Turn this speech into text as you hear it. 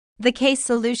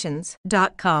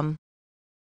thecasesolutions.com.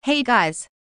 Hey guys,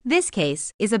 this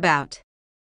case is about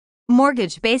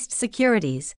mortgage-based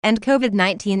securities and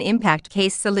COVID-19 impact.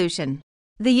 Case solution: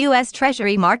 the U.S.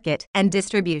 Treasury market and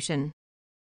distribution.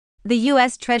 The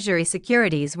U.S. Treasury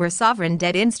securities were sovereign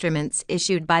debt instruments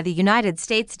issued by the United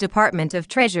States Department of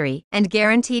Treasury and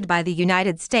guaranteed by the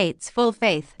United States full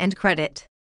faith and credit.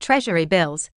 Treasury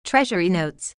bills, Treasury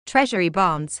notes, Treasury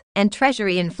bonds, and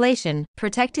Treasury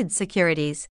inflation-protected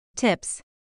securities. Tips: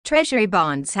 Treasury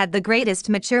bonds had the greatest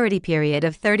maturity period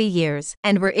of 30 years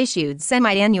and were issued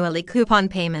semi-annually. Coupon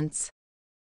payments: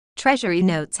 Treasury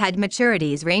notes had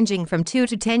maturities ranging from 2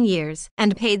 to 10 years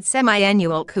and paid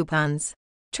semi-annual coupons.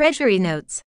 Treasury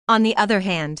notes, on the other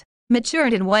hand,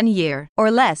 matured in 1 year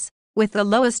or less, with the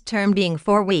lowest term being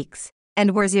 4 weeks,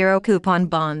 and were zero-coupon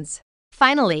bonds.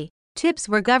 Finally, TIPS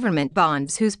were government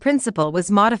bonds whose principal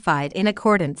was modified in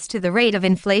accordance to the rate of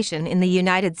inflation in the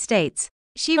United States,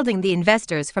 shielding the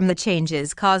investors from the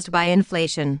changes caused by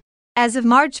inflation. As of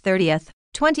March 30,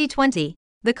 2020,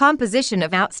 the composition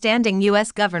of outstanding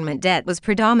U.S. government debt was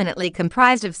predominantly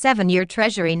comprised of 7-year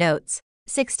Treasury notes,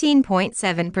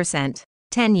 16.7%,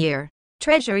 10-year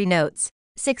Treasury notes,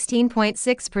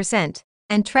 16.6%,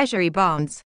 and Treasury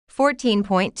bonds,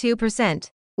 14.2%,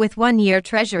 with 1-year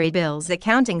Treasury bills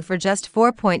accounting for just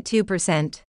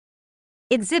 4.2%.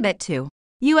 Exhibit 2.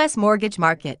 U.S. mortgage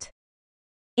market.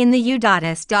 In the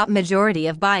U.S., majority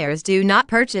of buyers do not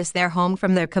purchase their home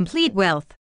from their complete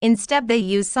wealth. Instead, they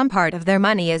use some part of their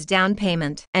money as down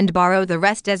payment and borrow the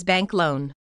rest as bank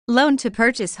loan. Loan to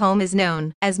purchase home is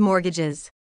known as mortgages.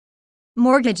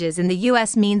 Mortgages in the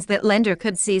U.S. means that lender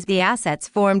could seize the assets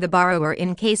from the borrower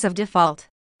in case of default.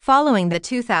 Following the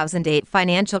 2008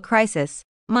 financial crisis,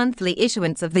 monthly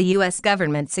issuance of the U.S.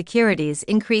 government securities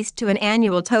increased to an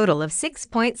annual total of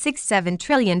 $6.67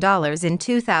 trillion in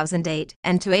 2008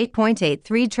 and to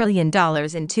 $8.83 trillion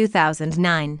in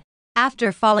 2009.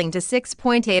 After falling to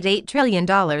 $6.88 trillion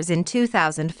in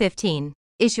 2015,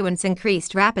 issuance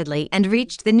increased rapidly and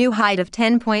reached the new height of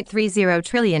 $10.30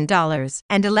 trillion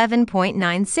and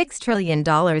 $11.96 trillion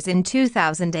in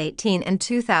 2018 and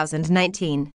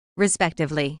 2019,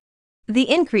 respectively. The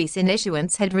increase in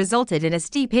issuance had resulted in a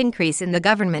steep increase in the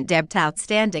government debt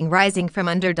outstanding, rising from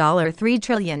under $3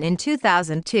 trillion in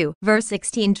 2002 versus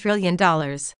 $16 trillion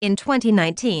in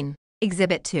 2019.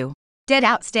 Exhibit 2. Debt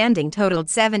outstanding totaled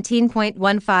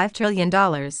 $17.15 trillion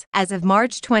as of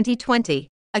March 2020,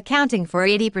 accounting for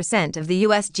 80% of the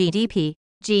U.S. GDP.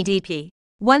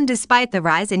 Despite the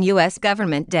rise in U.S.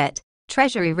 government debt,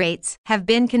 Treasury rates have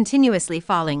been continuously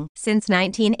falling since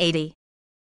 1980.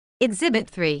 Exhibit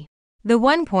 3. The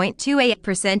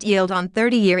 1.28% yield on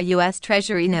 30-year U.S.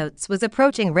 Treasury notes was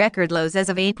approaching record lows as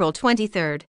of April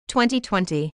 23,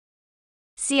 2020.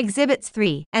 See Exhibits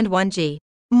 3 and 1G.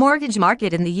 Mortgage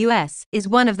market in the U.S. is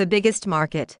one of the biggest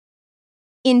market.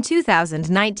 In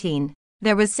 2019,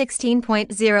 there was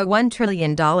 $16.01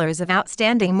 trillion of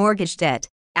outstanding mortgage debt,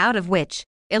 out of which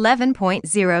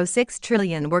 $11.06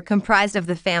 trillion were comprised of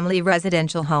the family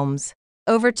residential homes.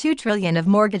 Over $2 trillion of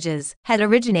mortgages had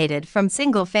originated from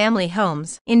single-family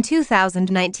homes in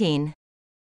 2019.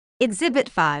 Exhibit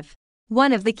 5.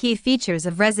 One of the key features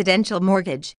of residential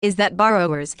mortgage is that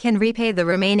borrowers can repay the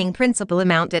remaining principal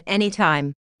amount at any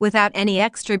time, without any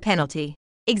extra penalty.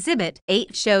 Exhibit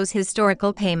 8 shows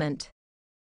historical payment.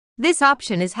 This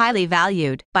option is highly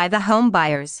valued by the home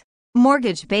buyers.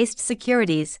 Mortgage-based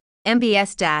securities,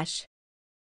 MBS-.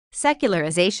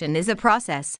 Secularization is a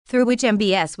process through which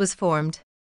MBS was formed.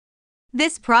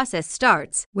 This process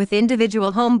starts with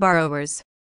individual home borrowers.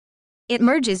 It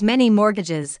merges many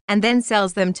mortgages and then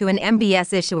sells them to an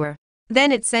MBS issuer.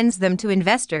 Then it sends them to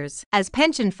investors as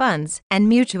pension funds and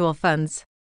mutual funds.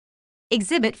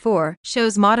 Exhibit 4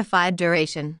 shows modified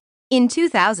duration. In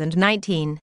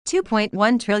 2019,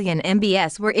 2.1 trillion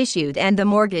MBS were issued and the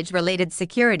mortgage-related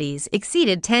securities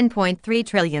exceeded 10.3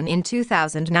 trillion in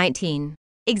 2019.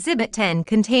 Exhibit 10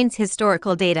 contains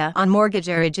historical data on mortgage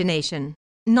origination.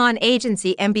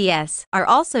 Non-agency MBS are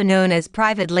also known as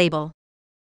private label.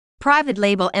 Private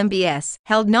label MBS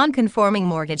held non-conforming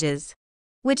mortgages,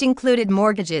 which included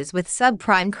mortgages with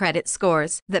subprime credit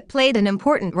scores that played an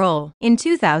important role in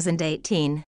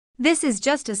 2018. This is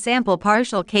just a sample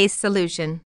partial case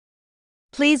solution.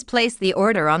 Please place the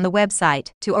order on the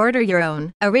website to order your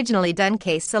own originally done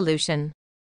case solution.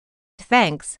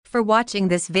 Thanks for watching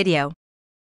this video.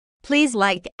 Please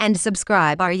like and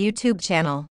subscribe our YouTube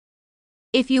channel.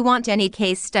 If you want any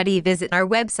case study, visit our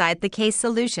website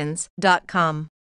thecasesolutions.com.